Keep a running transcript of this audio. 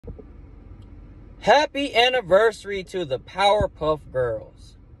Happy anniversary to the Powerpuff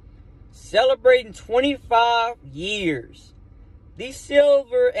Girls. Celebrating 25 years. The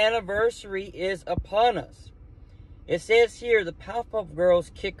silver anniversary is upon us. It says here the Powerpuff Girls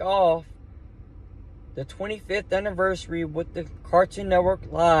kick off the 25th anniversary with the Cartoon Network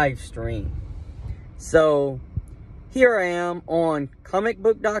live stream. So here I am on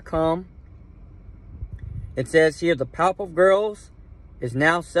comicbook.com. It says here the Powerpuff Girls is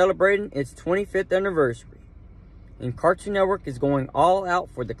now celebrating its 25th anniversary. And Cartoon Network is going all out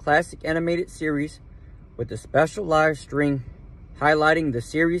for the classic animated series with a special live stream highlighting the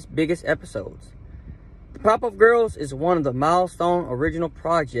series' biggest episodes. The Powerpuff Girls is one of the milestone original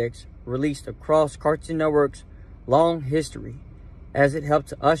projects released across Cartoon Network's long history, as it helped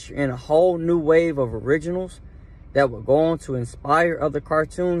to usher in a whole new wave of originals that will go on to inspire other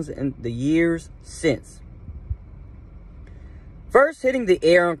cartoons in the years since. First hitting the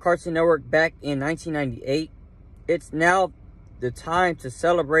air on Cartoon Network back in 1998, it's now the time to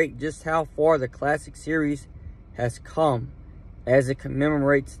celebrate just how far the classic series has come as it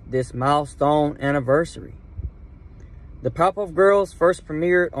commemorates this milestone anniversary. The Powerpuff Girls first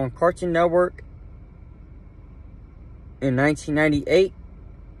premiered on Cartoon Network in 1998,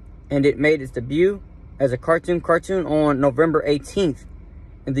 and it made its debut as a cartoon on November 18th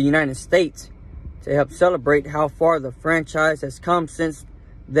in the United States, to help celebrate how far the franchise has come since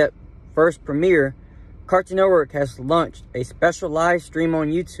that first premiere. Cartoon Network has launched a special live stream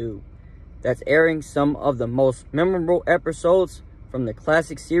on YouTube that's airing some of the most memorable episodes from the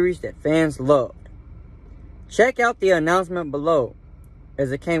classic series that fans loved. Check out the announcement below,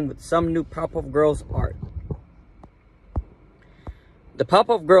 as it came with some new Powerpuff Girls art. The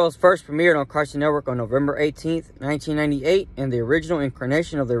Powerpuff Girls first premiered on Cartoon Network on November 18th, 1998, and the original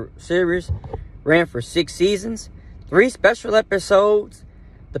incarnation of the series ran for 6 seasons, 3 special episodes,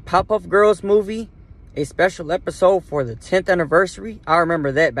 the Powerpuff Girls movie, a special episode for the 10th anniversary. I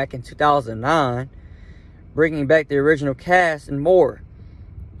remember that back in 2009, bringing back the original cast and more.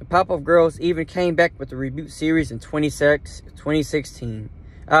 The Powerpuff Girls even came back with the reboot series in 2016.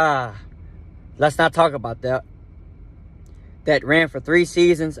 Let's not talk about that. That ran for 3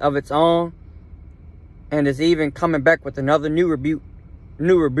 seasons of its own, and is even coming back with another new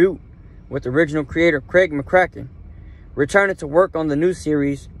reboot with original creator Craig McCracken returning to work on the new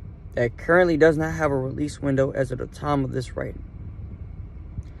series that currently does not have a release window as of the time of this writing.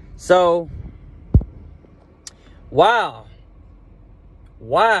 So, wow,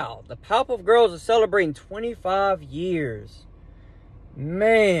 the Powerpuff Girls are celebrating 25 years.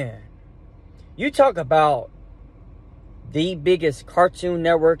 Man, you talk about the biggest Cartoon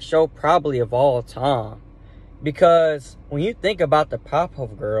Network show probably of all time, because when you think about the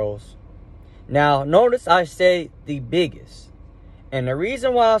Powerpuff Girls, now, notice I say the biggest. And the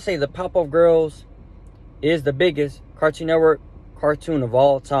reason why I say the Powerpuff Girls is the biggest Cartoon Network cartoon of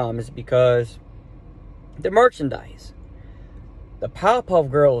all time is because the merchandise. The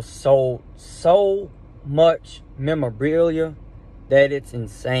Powerpuff Girls sold so much memorabilia that it's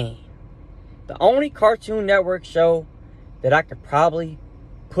insane. The only Cartoon Network show that I could probably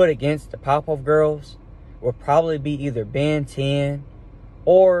put against the Powerpuff Girls would probably be either Ben 10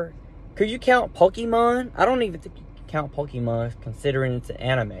 or... could you count Pokemon? I don't even think you can count Pokemon considering it's an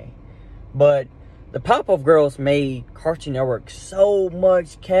anime. But the Powerpuff Girls made Cartoon Network so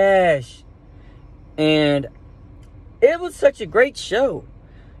much cash. And it was such a great show.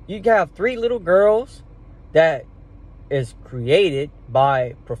 You have 3 little girls that is created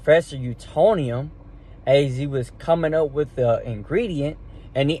by Professor Utonium as he was coming up with the ingredient.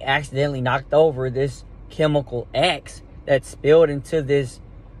 And he accidentally knocked over this chemical X that spilled into this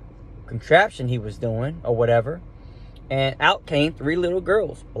contraption he was doing or whatever, and out came 3 little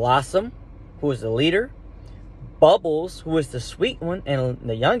girls: Blossom, who was the leader; Bubbles, who was the sweet one and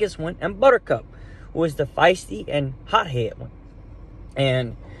the youngest one; and Buttercup, who was the feisty and hothead one.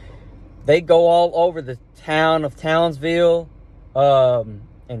 And they go all over the town of Townsville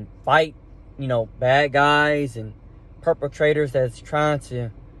and fight, bad guys and perpetrators that's trying to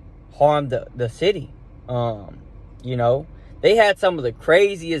harm the city. They had some of the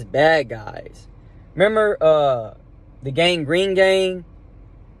craziest bad guys. Remember the Green Gang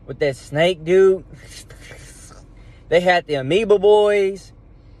with that snake dude? They had the Amoeba Boys.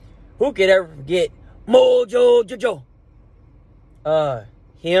 Who could ever forget Mojo Jojo?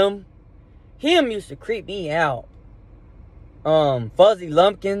 Him used to creep me out. Fuzzy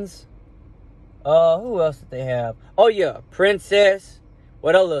Lumpkins. Who else did they have? Oh yeah, Princess.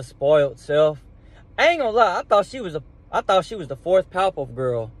 What a little spoiled self. I ain't gonna lie, I thought she was the 4th Powerpuff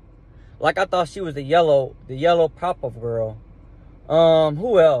Girl. Like, I thought she was the yellow Powerpuff Girl.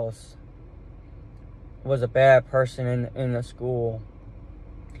 Who else? was a bad person in the school.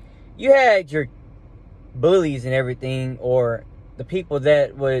 You had your bullies and everything, or the people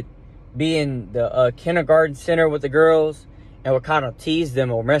that would be in the kindergarten center with the girls and would kind of tease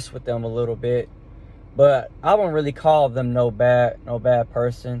them or mess with them a little bit. But I wouldn't really call them no bad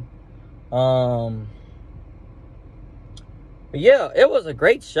person. But yeah, it was a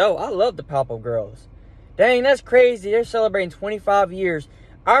great show. I love the Powerpuff Girls. Dang, that's crazy. They're celebrating 25 years.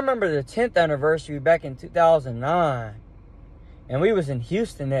 I remember the 10th anniversary back in 2009. And we was in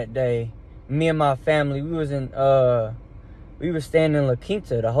Houston that day. Me and my family, we was staying in La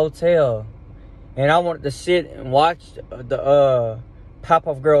Quinta, the hotel. And I wanted to sit and watch the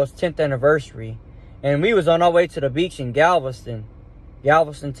Powerpuff Girls 10th anniversary. And we was on our way to the beach in Galveston,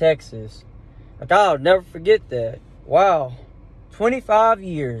 Texas. Like, I'll never forget that. Wow. 25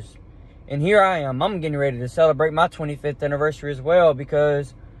 years. And here I am. I'm getting ready to celebrate my 25th anniversary as well,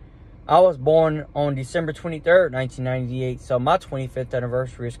 because I was born on December 23rd, 1998. So my 25th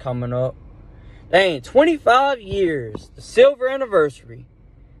anniversary is coming up. Dang, 25 years. The silver anniversary.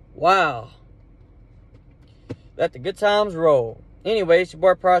 Wow. Let the good times roll. Anyways, your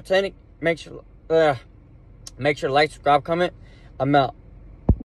boy Pyrotechnic. Make sure to like, subscribe, comment. I'm out.